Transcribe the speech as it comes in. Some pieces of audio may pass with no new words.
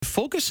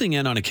focusing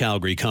in on a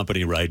Calgary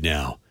company right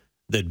now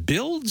that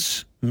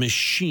builds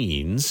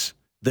machines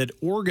that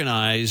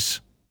organize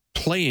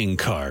playing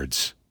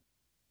cards.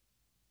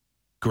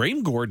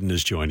 Graeme Gordon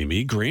is joining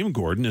me. Graeme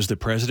Gordon is the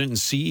president and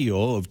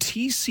CEO of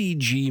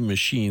TCG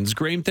Machines.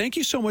 Graeme, thank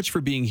you so much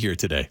for being here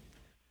today.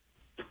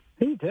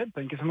 Hey, Ted.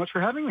 Thank you so much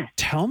for having me.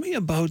 Tell me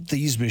about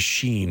these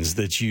machines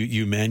that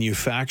you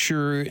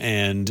manufacture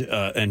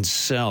and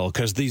sell,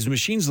 because these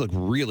machines look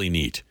really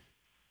neat.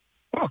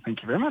 Oh,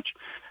 thank you very much.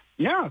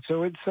 Yeah,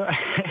 so it's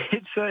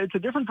a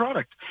different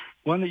product,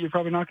 one that you're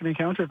probably not going to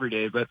encounter every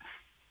day. But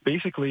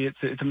basically,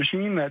 it's a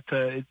machine that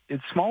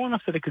it's small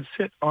enough that it could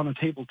sit on a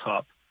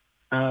tabletop.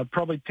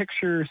 Probably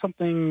picture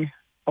something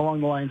along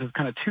the lines of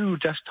kind of two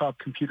desktop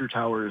computer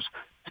towers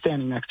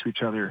standing next to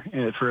each other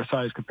for a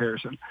size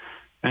comparison.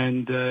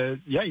 And,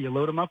 you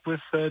load them up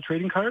with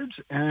trading cards,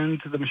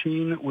 and the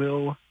machine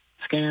will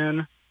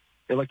scan,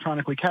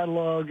 electronically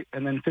catalog,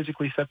 and then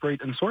physically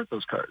separate and sort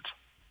those cards.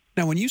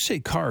 Now, when you say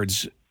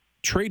cards,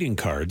 trading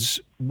cards,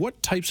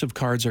 what types of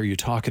cards are you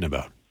talking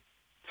about?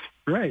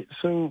 Right.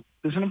 So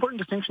there's an important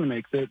distinction to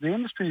make. The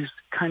industry is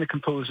kind of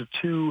composed of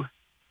two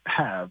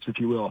halves, if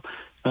you will.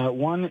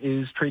 One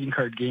is trading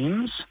card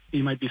games.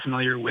 You might be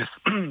familiar with,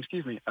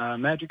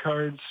 Magic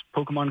cards,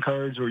 Pokemon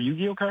cards, or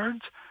Yu-Gi-Oh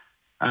cards.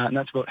 And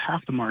that's about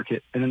half the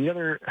market. And then the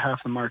other half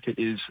of the market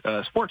is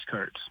sports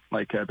cards,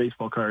 like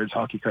baseball cards,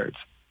 hockey cards.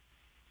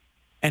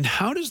 And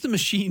how does the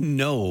machine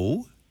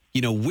know,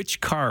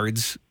 which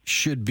cards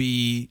should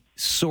be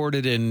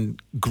sorted and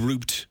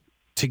grouped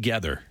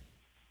together?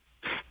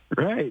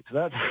 Right.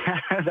 That's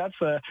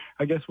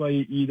I guess why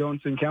you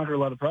don't encounter a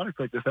lot of products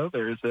like this out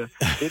there.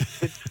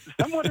 It's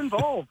somewhat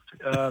involved.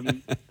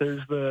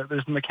 There's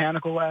the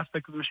mechanical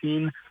aspect of the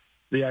machine,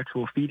 the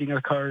actual feeding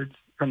of cards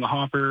from the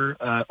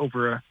hopper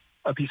over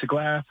a piece of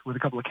glass with a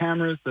couple of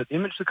cameras that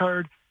image the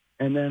card,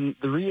 and then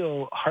the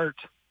real heart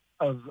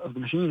of the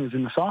machine is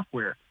in the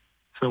software.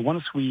 So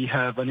once we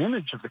have an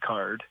image of the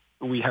card,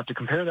 we have to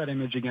compare that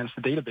image against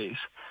the database.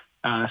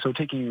 So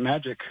taking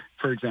Magic,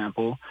 for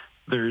example,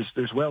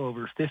 there's well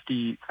over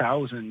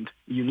 50,000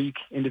 unique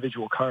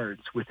individual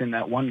cards within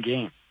that one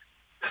game.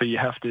 So you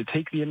have to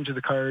take the image of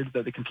the card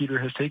that the computer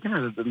has taken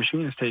or that the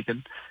machine has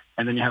taken,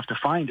 and then you have to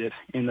find it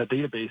in the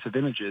database of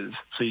images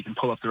so you can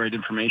pull up the right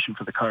information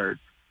for the card.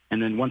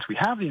 And then once we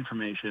have the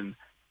information,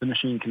 the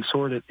machine can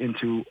sort it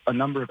into a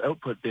number of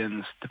output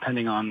bins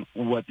depending on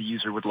what the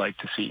user would like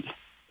to see.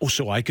 Oh,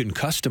 so I can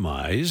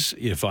customize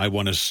if I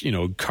want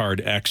to, card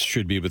X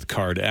should be with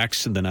card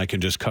X, and then I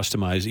can just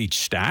customize each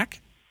stack?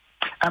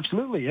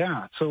 Absolutely,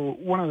 yeah. So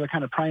one of the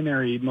kind of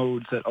primary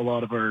modes that a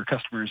lot of our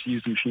customers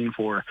use the machine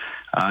for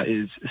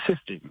is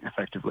sifting,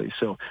 effectively.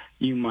 So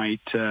you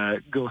might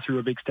go through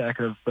a big stack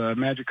of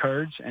Magic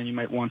cards, and you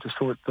might want to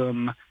sort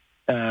them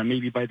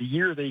maybe by the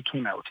year they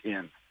came out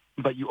in.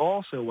 But you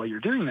also, while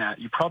you're doing that,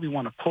 you probably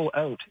want to pull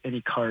out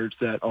any cards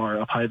that are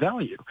of high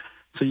value.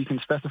 So you can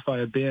specify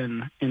a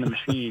bin in the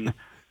machine,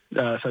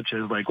 such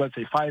as, let's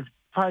say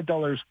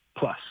 $5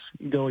 plus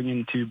going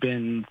into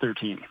bin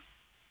 13.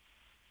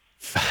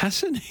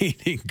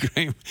 Fascinating,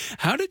 Graeme.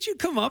 How did you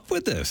come up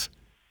with this?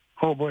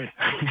 Oh, boy.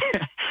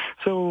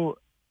 So,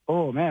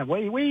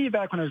 way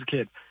back when I was a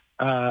kid,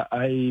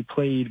 I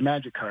played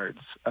Magic cards,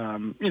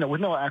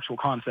 with no actual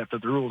concept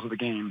of the rules of the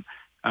game.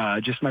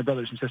 Just my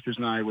brothers and sisters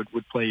and I would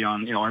play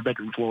on, our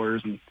bedroom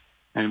floors,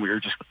 and we were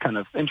just kind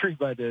of intrigued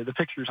by the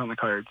pictures on the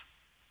cards.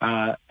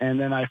 And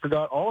then I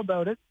forgot all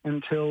about it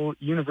until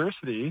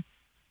university,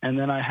 and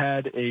then I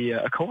had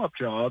a co-op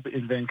job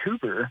in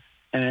Vancouver,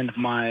 and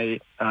my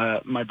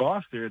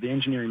boss there, the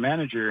engineering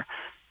manager,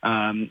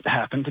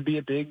 happened to be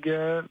a big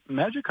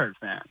Magic card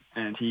fan,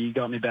 and he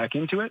got me back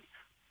into it.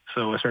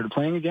 So I started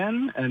playing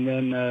again, and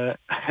then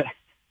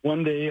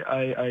one day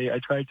I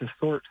tried to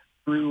sort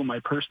through my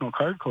personal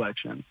card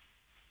collection,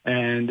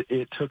 and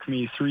it took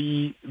me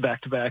 3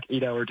 back-to-back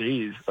 8-hour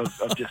days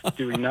of just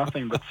doing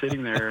nothing but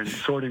sitting there and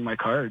sorting my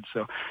cards.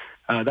 So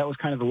that was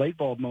kind of the light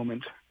bulb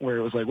moment where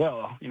it was like,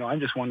 well, I'm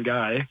just one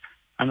guy.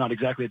 I'm not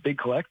exactly a big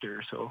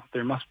collector, so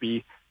there must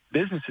be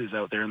businesses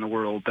out there in the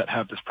world that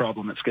have this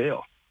problem at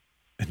scale.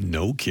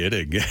 No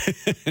kidding.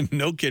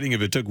 No kidding.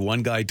 If it took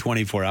one guy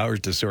 24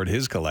 hours to sort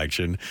his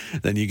collection,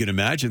 then you can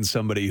imagine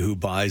somebody who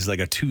buys like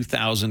a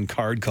 2,000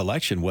 card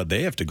collection, what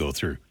they have to go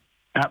through.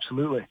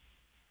 Absolutely.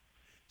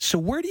 So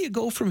where do you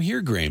go from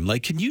here, Graeme?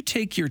 Can you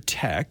take your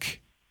tech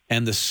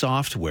and the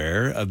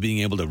software of being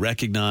able to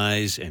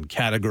recognize and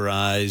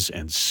categorize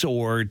and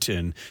sort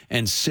and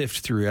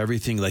sift through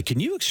everything? Can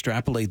you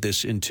extrapolate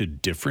this into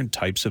different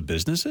types of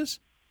businesses?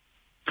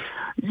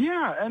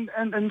 Yeah,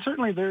 and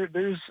certainly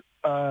there's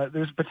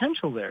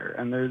potential there,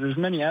 and there's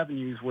many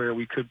avenues where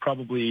we could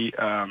probably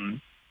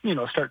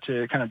start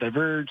to kind of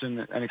diverge and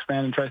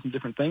expand and try some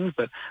different things.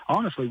 But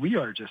honestly, we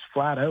are just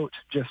flat out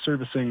just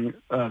servicing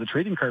the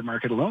trading card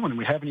market alone, and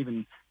we haven't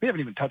even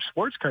touched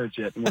sports cards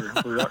yet, and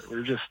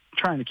we're just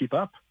trying to keep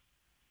up.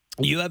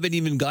 You haven't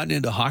even gotten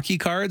into hockey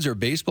cards or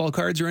baseball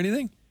cards or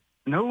anything?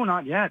 No,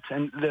 not yet.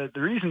 And the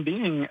reason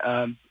being,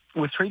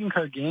 with trading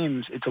card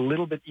games, it's a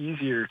little bit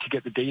easier to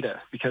get the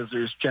data because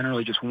there's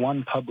generally just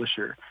one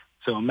publisher.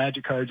 So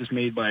Magic cards is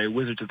made by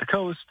Wizards of the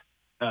Coast.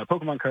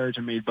 Pokemon cards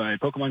are made by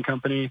Pokemon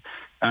Company.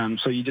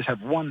 So you just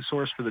have one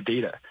source for the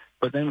data.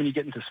 But then when you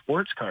get into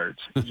sports cards,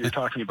 you're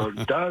talking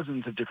about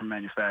dozens of different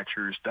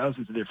manufacturers,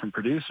 dozens of different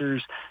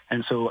producers.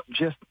 And so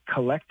just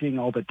collecting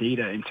all the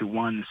data into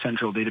one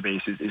central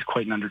database is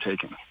quite an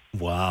undertaking.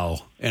 Wow.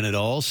 And it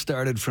all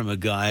started from a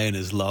guy and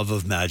his love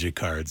of Magic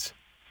cards.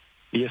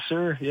 Yes,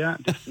 sir. Yeah,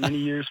 just many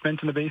years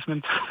spent in the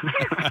basement.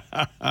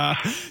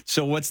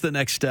 So what's the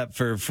next step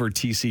for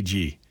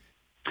TCG?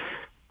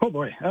 Oh,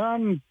 boy.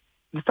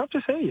 It's tough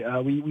to say.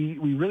 We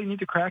really need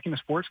to crack into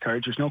sports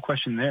cards. There's no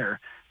question there.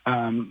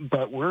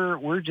 But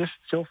we're just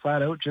still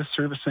flat out just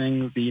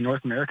servicing the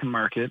North American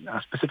market,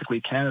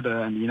 specifically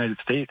Canada and the United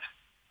States,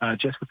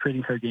 just with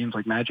trading card games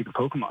like Magic and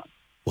Pokemon.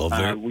 Well,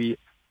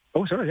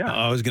 Oh, sorry, yeah.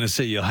 I was going to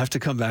say, you'll have to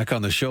come back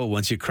on the show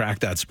once you crack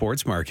that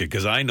sports market,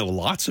 because I know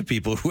lots of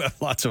people who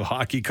have lots of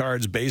hockey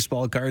cards,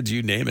 baseball cards,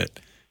 you name it.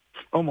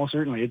 Oh, most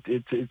certainly.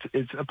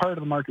 It's a part of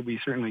the market we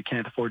certainly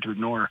can't afford to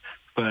ignore.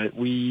 But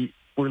we're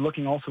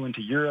looking also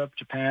into Europe,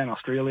 Japan,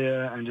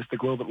 Australia, and just the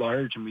globe at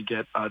large, and we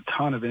get a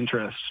ton of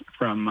interest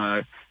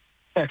from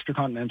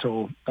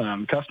extracontinental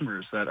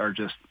customers that are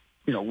just,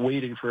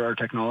 waiting for our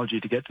technology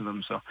to get to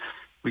them. So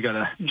we got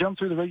to jump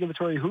through the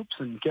regulatory hoops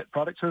and get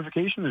product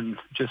certification and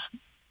just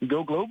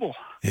go global.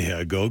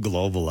 Yeah, go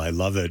global. I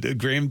love it.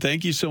 Graeme,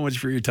 thank you so much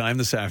for your time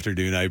this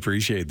afternoon. I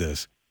appreciate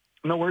this.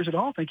 No worries at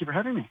all. Thank you for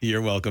having me.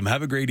 You're welcome.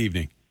 Have a great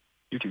evening.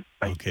 You too.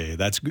 Bye. Okay,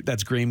 that's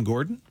Graeme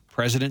Gordon,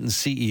 President and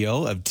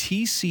CEO of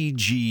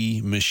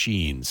TCG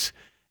Machines.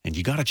 And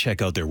you got to check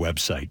out their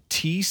website,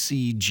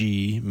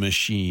 TCG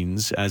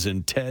Machines, as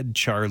in Ted,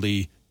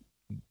 Charlie,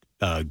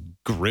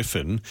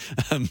 Griffin,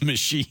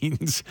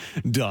 machines.com,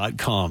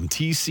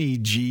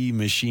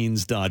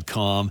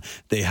 tcgmachines.com.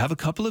 They have a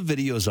couple of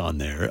videos on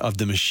there of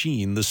the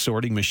machine, the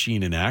sorting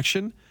machine in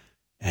action,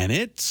 and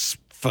it's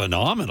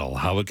phenomenal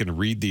how it can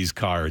read these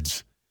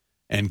cards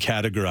and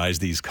categorize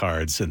these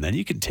cards, and then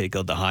you can take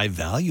out the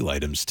high-value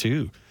items,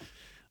 too.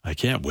 I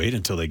can't wait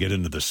until they get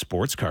into the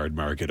sports card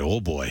market. Oh,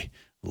 boy.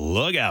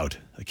 Look out.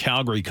 The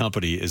Calgary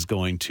company is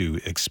going to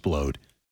explode.